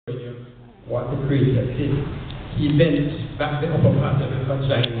what the Creator did. He bent back the upper part of the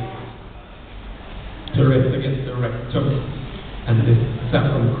vagina to rest against the rectum and the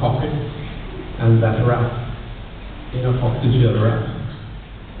sacrum coccus and that wrap, in a coccygeal wrap,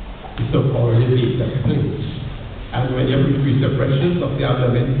 the so-called levator plate. And when you increase the pressures of the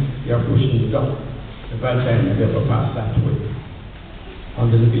abdomen, you are pushing down the vagina, the upper part that way,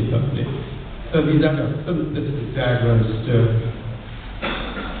 on the levator plate. So these are just some specific diagrams to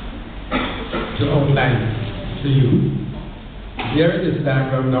outline to you. Here in this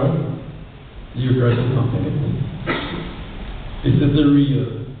diagram now, the uterus is nothing. This is the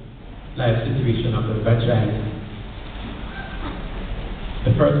real life situation of the vagina.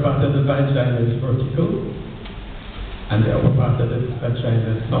 The first part of the vagina is vertical, and the upper part of the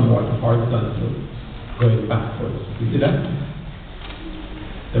vagina is somewhat horizontal, going backwards. You see that?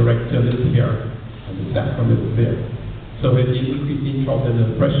 The rectum is here, and the sacrum is there. So when you increase the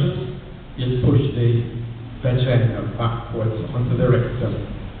intra-abdominal pressure, you push the vagina backwards onto the rectum,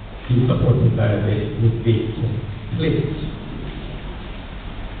 being supported by the levator plate.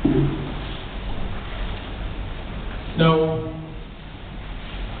 Now,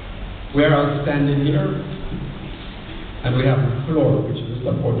 we're all standing here, and we have the floor, which is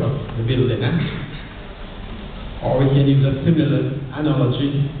the support of the building. Or we can use a similar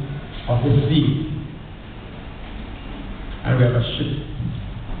analogy of the sea. And we have a ship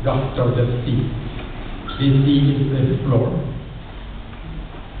docked out the sea. The sea is the floor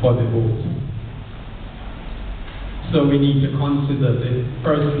for the boat. So we need to consider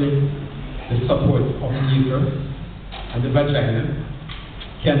firstly, the support of the uterus and the vagina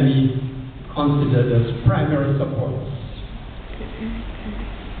can be considered as primary supports.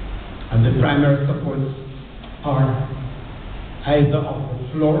 And the primary supports are either of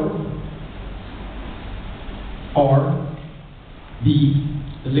the floor or B,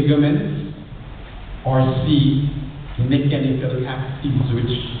 the ligaments, or C, the mechanical axes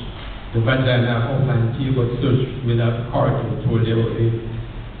which the vagina outlined to you, but search without corridor told you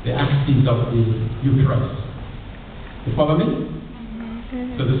the axes of the uterus. You follow me?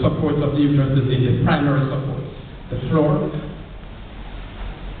 So the support of the uterus is the primary support. The floor,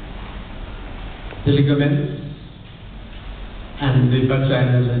 the ligaments, and the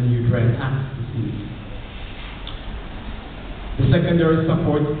vaginal and uterine axes. The secondary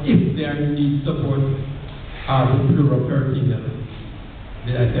support, if there needs support, are the pleuroperitoneal.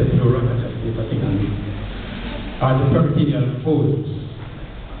 Did I say pleural? I just gave a thing on it. Are the peritoneal folds.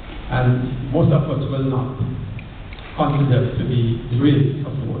 And most of us will not consider to be real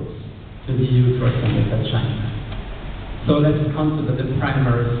supports to the uterus and the vagina. So let's consider the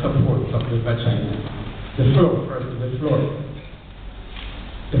primary supports of the vagina. The floor first, the floor.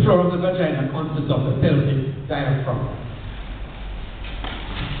 The floor of the vagina consists of the pelvic diaphragm.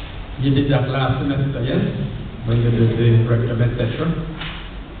 You did that last semester, yes? When you did the rectum, etc.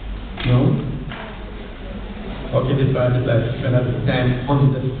 No? Okay, this I decided to spend the time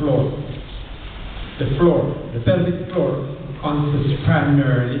on the floor. The floor, the pelvic floor, consists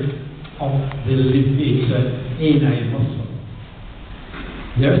primarily of the levator ani muscle.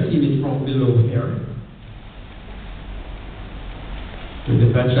 You ever seen it from below here? With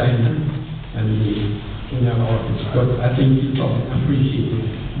the vagina and the inner organs. But I think you probably appreciate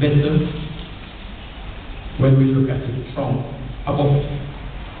it better when we look at it from above.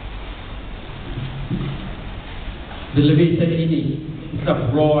 The levator ani is a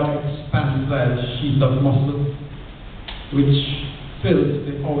broad, expansive sheet of muscle which fills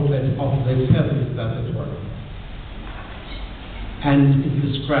the outlet of the pelvis, as it were. And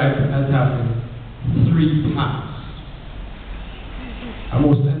it's described as having three parts. A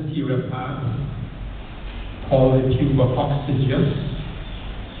most anterior part called the pubococcygeus.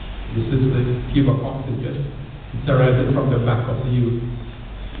 This is the pubococcygeus. It's arising from the back of the uterus.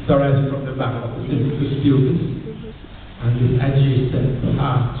 It's arising from the back of the symphysis pubis. And the adjacent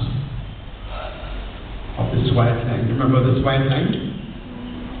part of the swine line. Remember the swine line?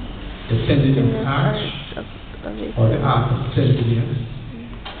 The tendinous arch, or the arc of tendinous.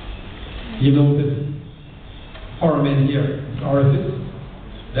 You know this foramen here, this orifice,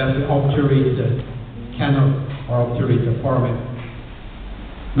 that's the obturator canal or obturator foramen.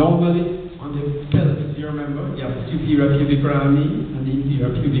 Normally, on the pelvis, you remember, you have the superior pubic rami and the inferior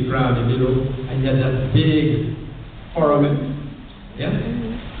pubic rami below, and you have that big foramen. Yes?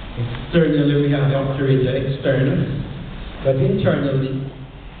 Externally, we have the obturator externus, but internally,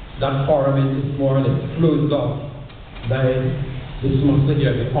 that foramen is more or less closed off by this muscle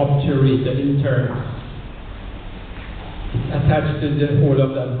here, the obturator internus. It's attached to the whole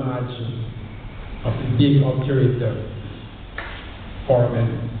of that margin of the big obturator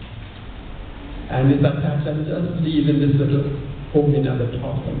foramen. and it's attached and just leaving this little opening at the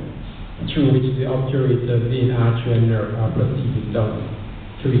top through which the obturator, vein, artery, and nerve are proceeding down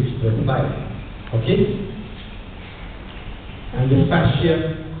to reach the side. Okay? And the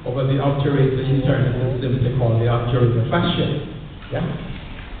fascia over the obturator internus is simply called the obturator fascia. Yeah?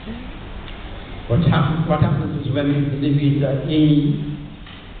 What happens is when the levator A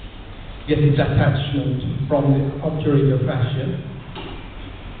gets its attachment from the obturator fascia,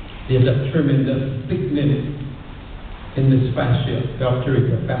 there's a tremendous thickening in this fascia, the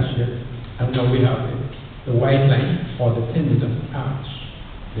obturator fascia, and now we have the white line or the tendinous arch,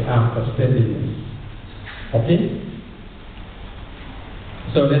 the arcus tendinous. Okay?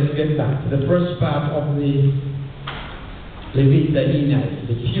 So let's get back. The first part of the levator ani,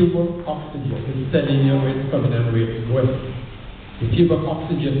 the pubic oxygen, is telling you where it's coming and where it's going. The pubic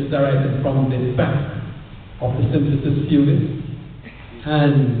oxygen is arising from the back of the symphysis pubis,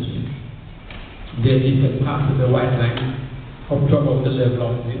 and then you can pass the white line up to about the level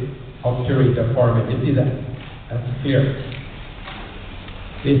of the obturator foramen. You see that? That's clear.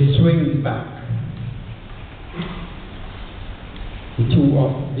 It swings back. The two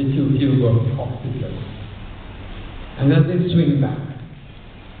pubic oxygen. And as they swing back,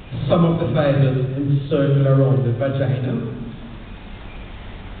 some of the fibers encircle around the vagina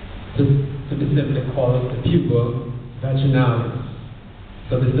to be simply called the tuber vaginalis.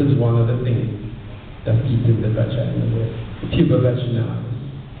 So this is one of the things that keeps in the vagina, the tuber vaginalis.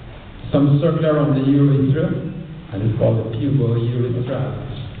 Some circle around the urethra, and it's called the tuber urethralis.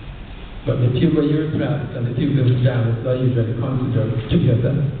 But the tuber urethralis and the tuber vaginalis are usually considered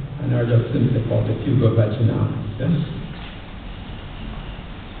together and are just simply called the tuber vaginalis. Yes?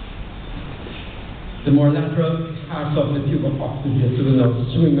 The more lateral parts of the tuber oxygen will now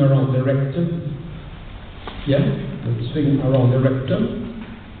swing around the rectum. Yes? Will swing around the rectum,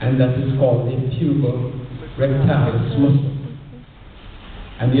 and that is called the tuber rectalis muscle.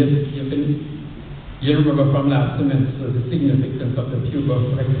 And you remember from last semester the significance of the tuber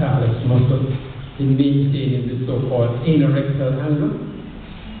rectalis muscle in maintaining the so-called anorectal angle.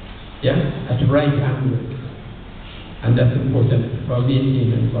 Yeah? At right angles. And that's important for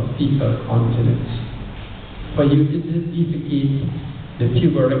maintenance of fecal continence. For you to defecate, the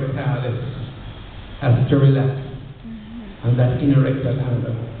tuber rectalis has to relax, and that anorectal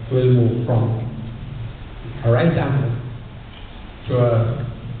angle will move from a right angle to a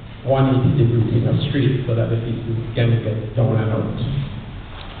 180 degrees in a straight so that the feces can get down and out.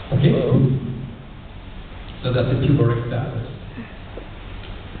 Okay? So that's the tuber rectalis.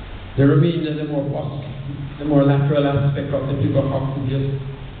 The remainder, the more lateral aspect of the tuber oxygen,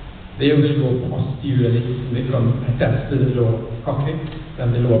 they will go posteriorly and become attached to the lower coccyx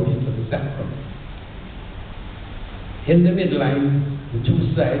and the lower piece of the sacrum. In the midline, the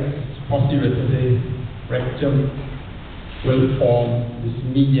two sides, posterior to the rectum, will form this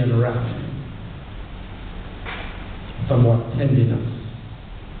median raft, somewhat tendinous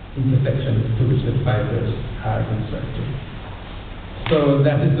intersection to which the fibers are inserted. So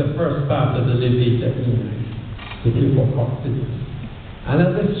that is the first part of the levator ani, the tuber oxygen. And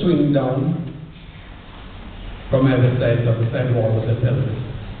as they swing down from either side of the side wall of the pelvis,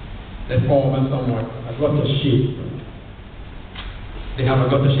 they form a somewhat a gutter shape. They have a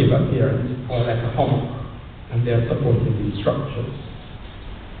gutter shape appearance, or like a hummock, and they are supporting these structures.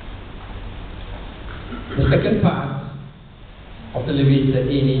 The second part of the levator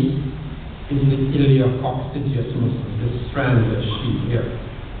ani is the iliococcygeus muscle, this strandless sheet here.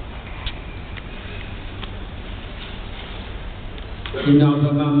 In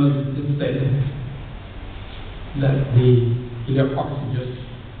other mammals, it is said that the iliococcygeus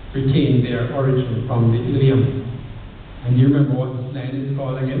retain their origin from the ilium. And you remember what this line is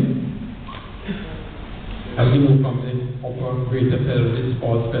called again? As you move from the upper greater pelvis,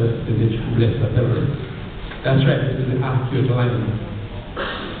 false pelvis, to the lesser pelvis. That's right, this is the arcuate line.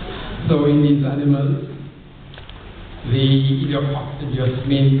 So in these animals, the iliococcygeus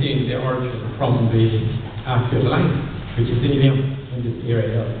maintain their origin from the arcuate line, which is the ilium in this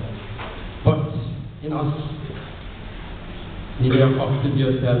area. But in us, the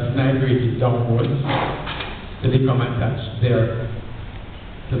iliococcygeus has migrated downwards to become attached there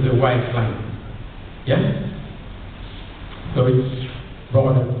to the white line. Yeah? So it's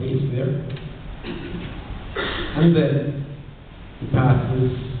broader base there. And then it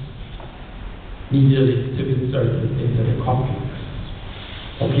passes medially to be inserted into the coccyx.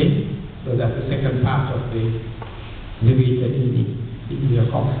 Okay? So that's the second part of the levator ani, the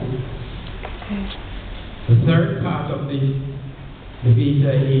iliococcyx. The third part of the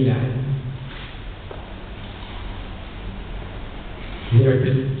levator ani, there it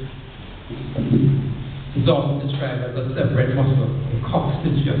is. is often described as a separate muscle, the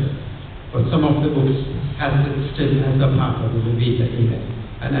coccygeus, but some of the books has it still as a part of the levator inlet,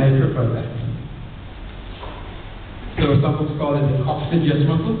 and I prefer that. So some books call it the coccygeus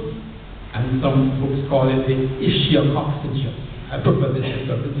muscle, and some books call it the ischio-coccygeus. I prefer this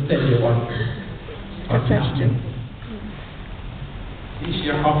because it's steady one. The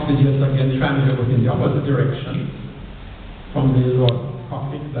ischio-coccygeus again triangle in the opposite direction from the lower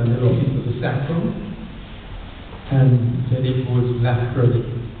coccyx and the lower into the sacrum, and then it goes laterally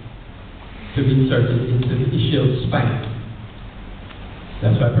to be inserted into the ischial spine.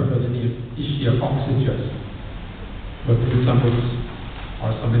 That's why I prefer the name ischio-coccygeus. But in some books or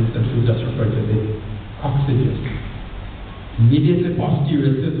some instances just refer to the coccygeus. Immediately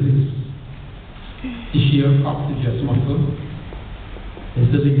posterior to this ischio-coccygeus muscle is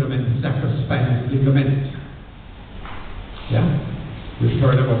the ligament, the sacrospinous ligament. Yeah? We've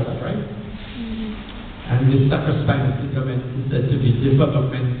heard about that, right? And this sacrospinous ligament is said to be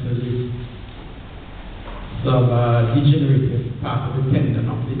developmentally the degenerative part of the tendon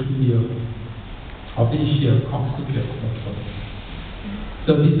of the ischio-coccygeus muscle.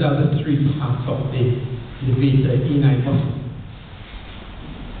 So these are the three parts of the levator ini muscle.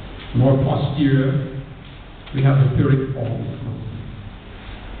 More posterior, we have the piriformis muscle.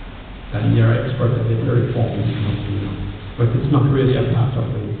 And you're expert at the piriformis muscle, but it's not really a part of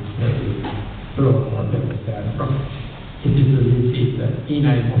the throat or pelvic diaphragm. It is the levator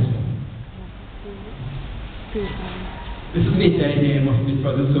ini muscle. This levator ini muscle is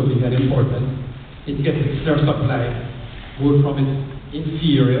for the so big and important. It gets its nerve supply both from its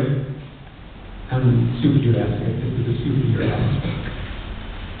inferior and superior aspect. This is the superior aspect.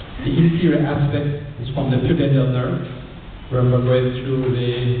 The inferior aspect is from the pudendal nerve, where we're going through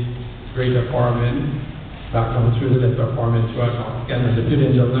the greater foramen, back down through the lesser foramen to our coccyx and the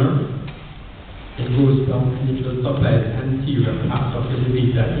pudendal nerve. It goes down and it will supply the anterior part of the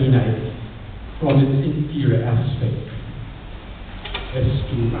levator ini from its inferior aspect,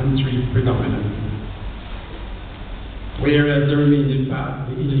 S2 and 3 predominantly. Whereas the remaining part,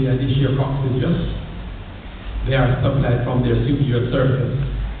 the ilia and ischio-coccygeus, they are supplied from their superior surface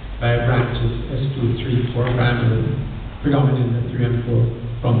by branches S2, 3, 4, predominantly 3 and 4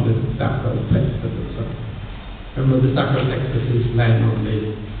 from the sacral plexus. Remember, the sacral plexus is lying on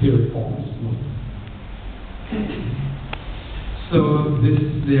the piriformis muscle. So this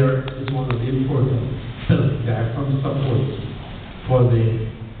there is one of the important pelvic diaphragm supports for the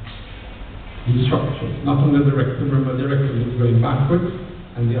structure. Not only the rectum, remember the rectum is going backwards,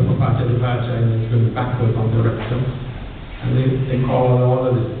 and the upper part of the vagina is going backwards on the rectum. And they call all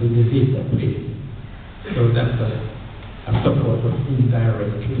of this the levator plate. So that's a support of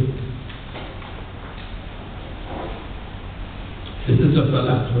indirectly. This is just a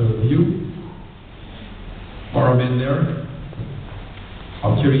lateral view. Foramen there,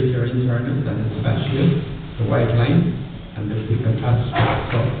 obturator internus and the fascia, the white line, and the different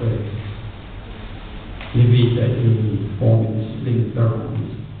aspects of the levator in forming slings around,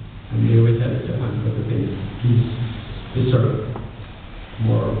 and they will help to anchor the base. These are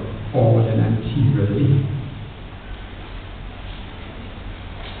more forward and anteriorly.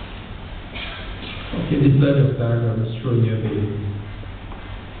 Okay, this other diagram is showing you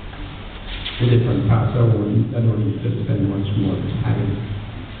the different parts. I don't need to spend much more time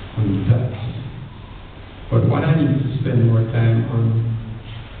on that. But what I need to spend more time on,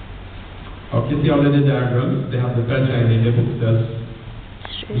 okay, see all of the diagrams, they have the vagina in the book that's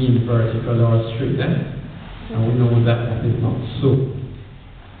being vertical or straight, and we know that that is not so.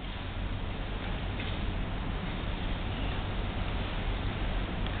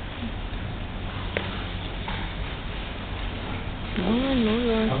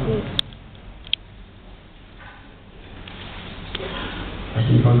 I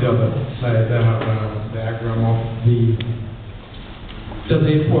think on the other slide I have a diagram of the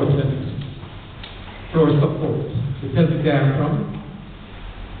important floor support. The pelvic diaphragm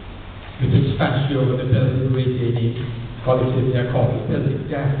with its fascia over the pelvic radiating collective, they are called the pelvic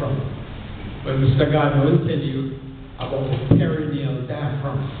diaphragm. But Mr. Gardner will tell you about the perineal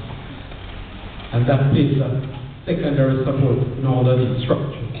diaphragm, and that plays a secondary support in all of these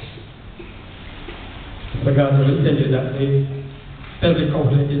structures. Mr. Gardner will tell you that the pelvic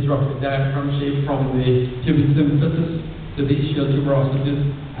outlet is roughly diaphragm shaped from the pubic symphysis to the ischial tuberosities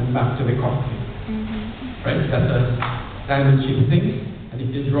and back to the coccyx. Right? That's a diamond shaped thing. And if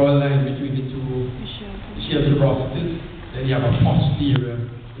you draw a line between the two ischial tuberosities, then you have a posterior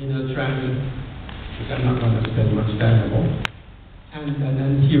inner triangle, which I'm not going to spend much time about, and an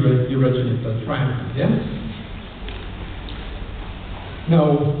anterior urogenital triangle. Yes?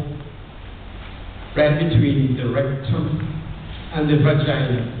 Now, right between the rectum and the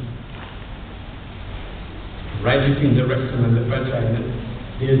vagina. Right between the rectum and the vagina,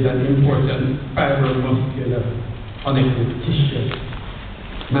 there is an important fibromuscular connective tissue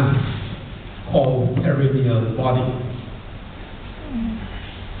mass called perineal body.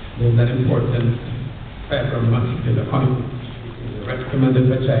 There's an important fibromuscular connective tissue between the rectum and the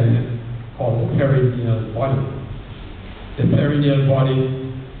vagina called the perineal body. The perineal body,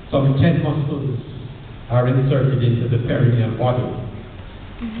 some 10 muscles are inserted into the perineal body.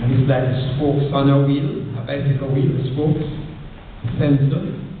 And it's like spokes on a wheel, a bicycle wheel, the spokes, the sensor,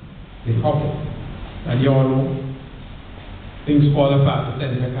 the hopper. And you all know, things fall apart, the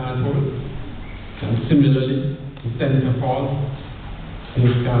sensor can't hold. And similarly, the sensor falls,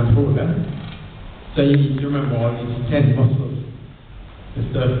 things can't hold that. So you need to remember all these 10 muscles.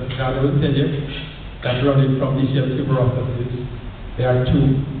 Mr. Carter will tell you that running from the tuberosity, there are 2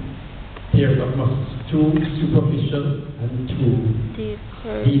 pairs of muscles, 2 superficial and 2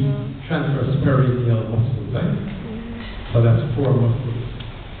 deep transverse perineal muscles, right? So that's 4 muscles.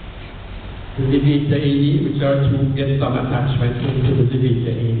 The levator ani, which are to get some attachment into the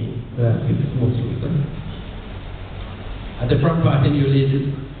levator ani. That's 6 muscles. Right? At the front part in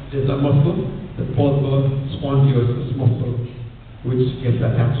Utilise, there's a muscle, the pulvospondylosus muscle, which gets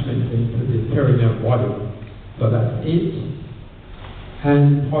attachment into the perineal body. So that's 8.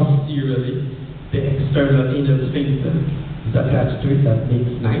 And posteriorly, the external anal sphincter is attached to it, that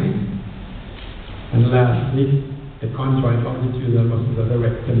makes 9. And lastly, the conjoint longitudinal muscles of the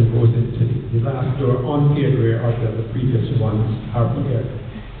rectum goes into the last door unpaired where the previous ones are paired.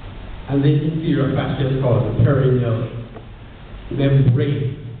 And the inferior fascia is called the perineal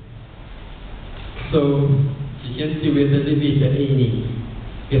membrane. So you can see where the levator ani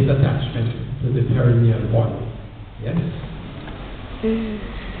gets attachment to the perineal body. Yes?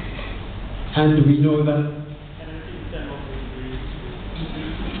 And we know that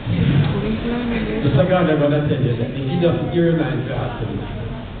Mr. Gardner going to tell you that if he doesn't urinize the acid,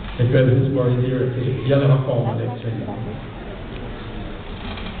 because his body is irritated, you'll have a form of extreme.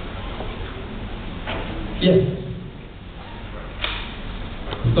 Yes.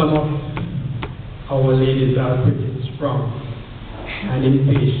 Some of our ladies are pretty strong and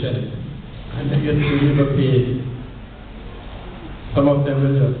impatient, and they get to liver pain. Some of them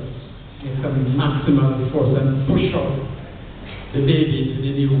will just make some maximal force and push out the baby to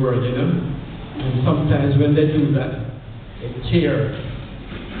the new world, you know. And sometimes when they do that, they tear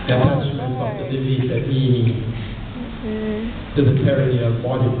the attachment of the levator ani to the perineal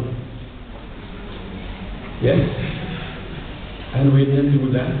body. Yes? And when they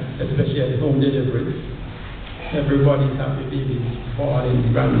do that, especially at home delivery, everybody's happy, baby's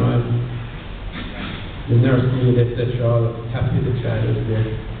falling, grandma's, the nursemaid, etc., all happy the child is there.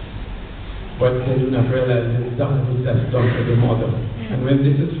 But they do not realize it's done, that's done to the mother. And when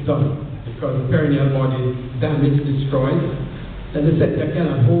this is done, because the perineal body is damaged, destroyed, then the center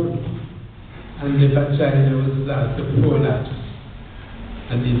cannot hold. And the vagina will start to prolapse.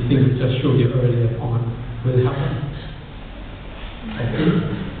 And these things just showed you earlier on will happen. Okay?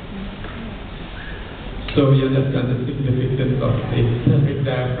 So you understand the significance of the pelvic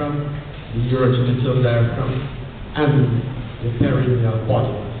diaphragm, the urogenital diaphragm, and the perineal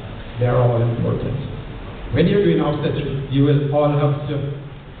body. They are all important. When you're doing obstetrics, you will all have to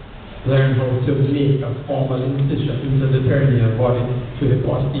learn how to make a formal incision into the perineal body to the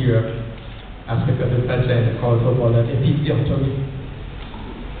posterior aspect of the vagina called an episiotomy.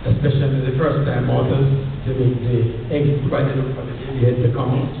 Especially the first time mothers, to make the eggs provided for the baby head to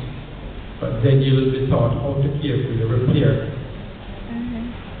come out. But then you will be taught how to carefully repair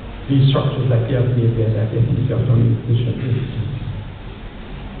these structures that you have made there, that episiotomy incision.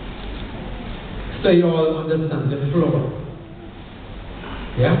 So you all understand the flow.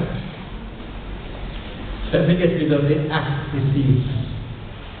 Yeah? Let me get rid of the axes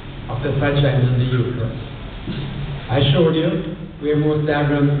of the vagina and the uterus. I showed you where most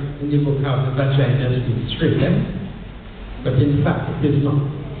diagrams in the book have the vagina being straight, but in fact it is not.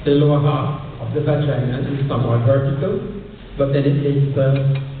 The lower half of the vagina is somewhat vertical, but then it takes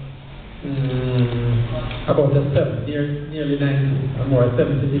about a 70, nearly 90 or more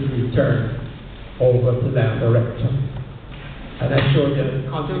 70-degree turn over to the rectum. And I showed you the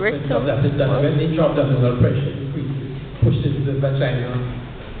consequence of that is that when the intra-abdominal pressure increases, pushes the vagina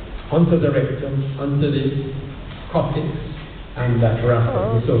onto the rectum, onto the coccyx, and that ramp,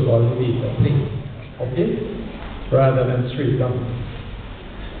 the so-called levator plate. Okay? Rather than straight down.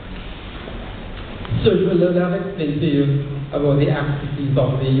 So it will have explained to you about the axes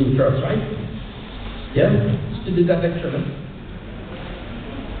of the uterus, right? Yes? She did that lecture, right?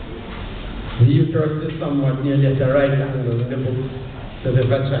 The uterus is somewhat nearly at a right angle in the book to the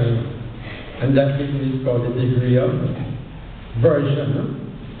vagina, and that is called the degree of version.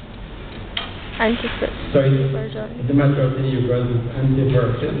 So the matter of the uterus is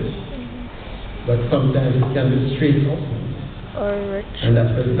antiverted, but sometimes it can be straight up, and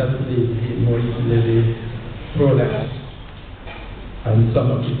that's why that's more easily prolapse. And some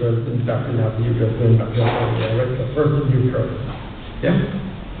of the girls, in fact, will have the uterus going back to the first uterus. Yeah?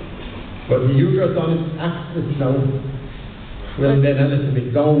 But the uterus on its axis now will bend a little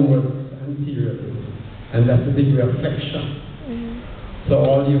bit downwards anteriorly, and that's the degree of flexion. So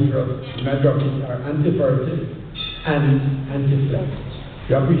all uterus, the majority are antiverted and antiflexed.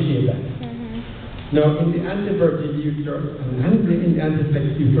 You appreciate that? Now, in the antiverted uterus and in the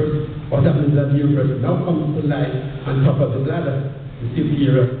antiflexed uterus, what happens is that the uterus now comes to lie on top of the bladder, the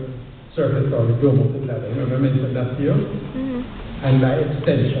superior surface or the dome of the bladder. Remember I mentioned that here? And by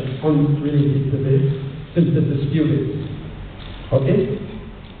extension, unrelated to the symphysis pubis. Okay?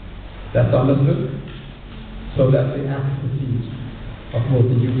 That's understood? So that's the axis of both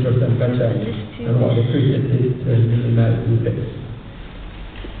the uterus and vagina, and what the treatment is to minimize the effects.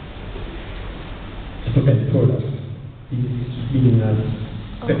 To prevent prolapse, meaning as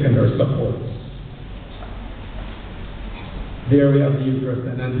secondary supports. There we have the uterus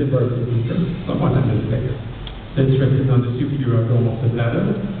and antiverted uterus, somewhat antiflexed. Then stretches on the superior dome of the bladder,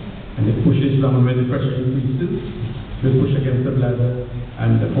 and it pushes down when the pressure increases. Will push against the bladder,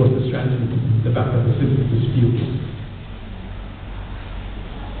 and the forces transmit to the back of the symphysis pubis.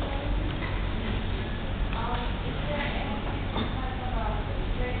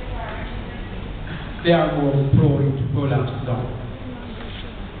 They are more prone to prolapse down.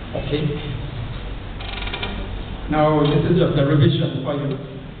 Okay? Now, this is just a revision for you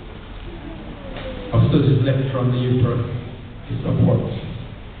of sources left from the uterus to support.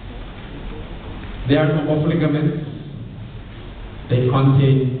 They are no ligaments. They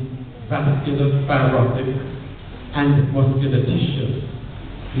contain vascular, fibrotic, and muscular tissue.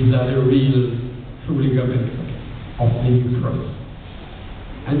 These are the real true ligaments of the uterus.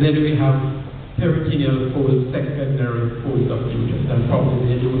 And then we have peritoneal folds, secondary folds of the uterus, and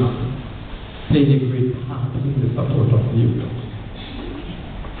probably they do not play a great part in the support of the uterus.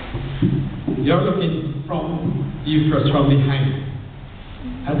 You're looking from the uterus from behind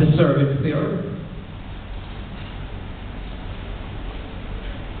at the cervix there.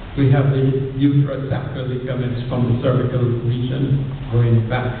 We have the uterosacral ligaments from the cervical region going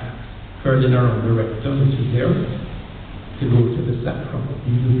back, curling around the rectum, which is there, to go to the sacrum,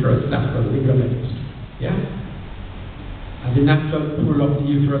 the uterosacral ligament. Yeah? And the natural pull of the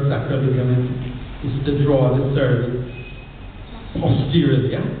uterosacral ligament is to draw the cervix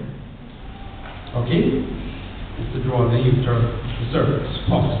posteriorly. Yeah? Okay? Is to draw the cervix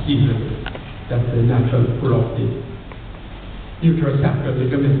posteriorly. That's the natural pull of the uterosacral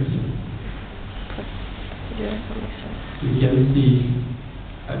ligament. You can see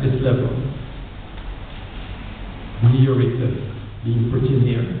at this level the ureter being pretty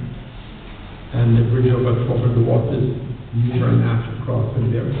near, and the bridge over the waters, uterine arch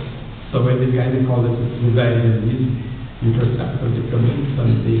crossing there. So when the gynecologist divided these uterosacral ligaments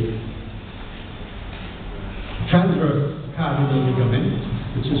and the transverse cardinal ligament,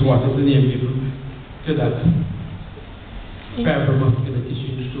 which is what is the name given to that fibromuscular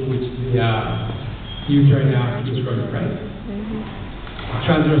tissue through which the uterine arch is running, right?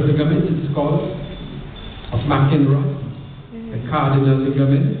 Transverse ligament is called of McEnroe, the cardinal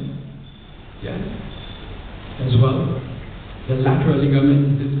ligament, yes, as well. The lateral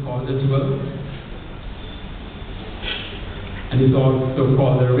ligament is called as well. And it's also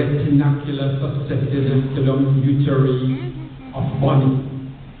called the retinacular suscepticulum uteri of Bonnie.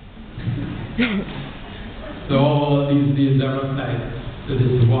 So all these are applied to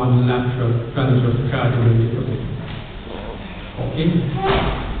this one lateral transverse cardinal ligament. Okay?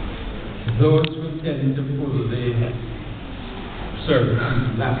 Those will tend to pull the cervix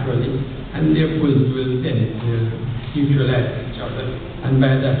laterally, and their pulls will tend to neutralize each other, and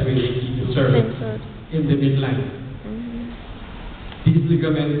by that way they keep the cervix in the midline. These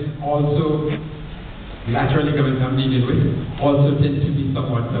ligaments also, lateral ligaments I'm dealing with, also tend to be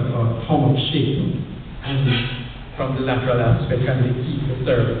somewhat of a hump shape, and from the lateral aspect, and they keep the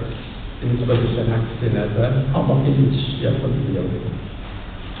cervix in its position acting as a hump in which you have put the other.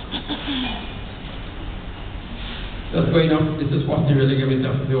 Just going up, this is posterior ligament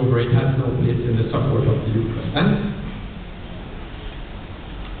of the ovary. It has no place in the support of the uterus. And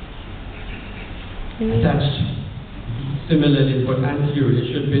attached similarly, but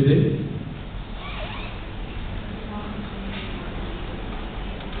anteriorly should be the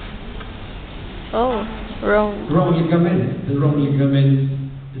Oh, wrong. Wrong ligament. The wrong ligament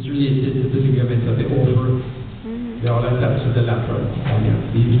is related to the ligament of the ovary. They are attached to the lateral cornea,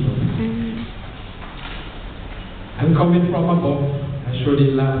 the uterus. And coming from above, I showed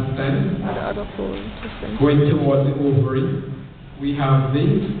it last time, The other pole. going towards the ovary, we have the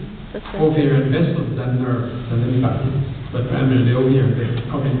ovarian vessels and nerves and lymphatics, but primarily ovarian vessels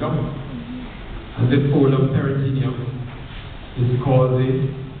coming down. And the pole of peritoneum is called the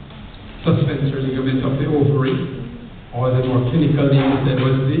suspensory ligament of the ovary, or the more clinical name said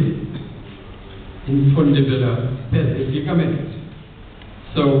was the infundibular pelvic ligament.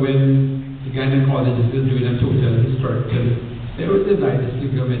 So when the gynecologist is doing a total hysterectomy, they will design this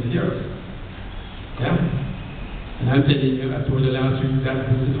ligament here. Yeah? And I'm telling you, I told you last week that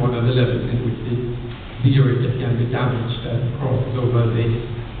this is one of the levels in which the urethra can be damaged as it crosses over the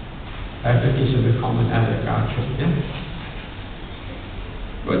bifurcation of the common iliac artery. Yeah?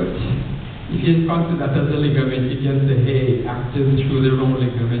 But if you consider that as a ligament, you can say, hey, acting through the wrong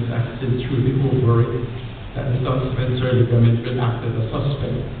ligament, acting through the ovary, that the suspensory ligament will act as a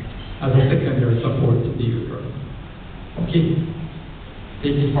suspect, as a secondary support to the uterus. Okay?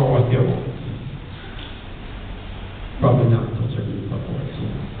 Take it for what you want. Probably not such a good support.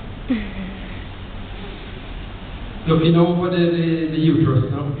 Looking over the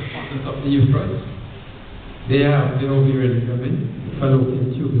uterus now, the contents of the uterus, they have the ovarian ligament, the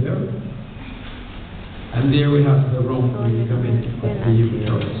fallopian tube there, and there we have the wrong ligament of the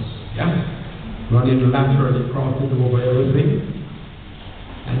uterus. Yeah? Running laterally crosses over everything,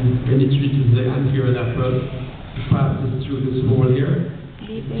 and when it reaches the anterior lateral, it passes through this hole here,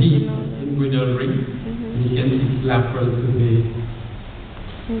 deep inguinal ring, and you can see it's lateral to the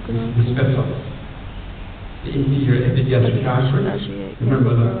spectrum, the interior epigastric artery.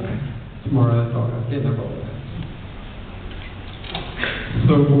 Remember that tomorrow I'll talk again about that.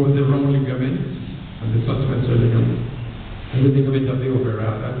 So both the wrong ligament and the suspensory ligament and the ligament of the ovary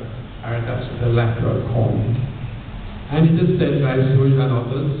are attached to the lateral cornea. And it is said by Stories and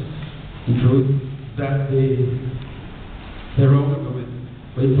others, in truth, that the wrong ligament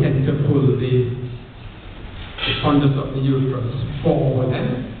will tend to pull the fundus of the uterus forward,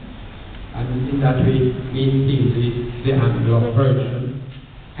 and in that way maintain the angle of version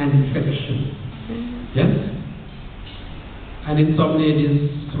and flexion. Yes? And in some ladies,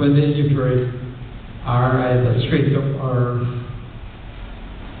 when the uteri are either straight up or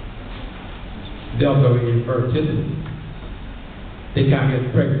the other way inverted, they can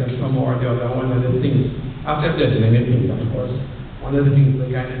get pregnant some or the other. One of the things, after testing anything, of course, one of the things the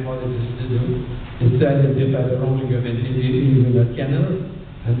gynecologist to do is to identify the wrong ligament using a canal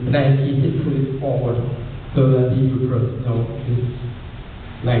and placate it, pull it forward so that the uterus now is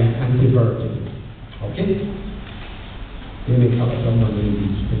like anti-verted. Okay? They make up some of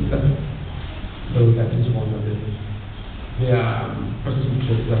these things. So that is one of the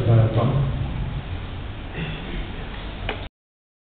procedures that are done.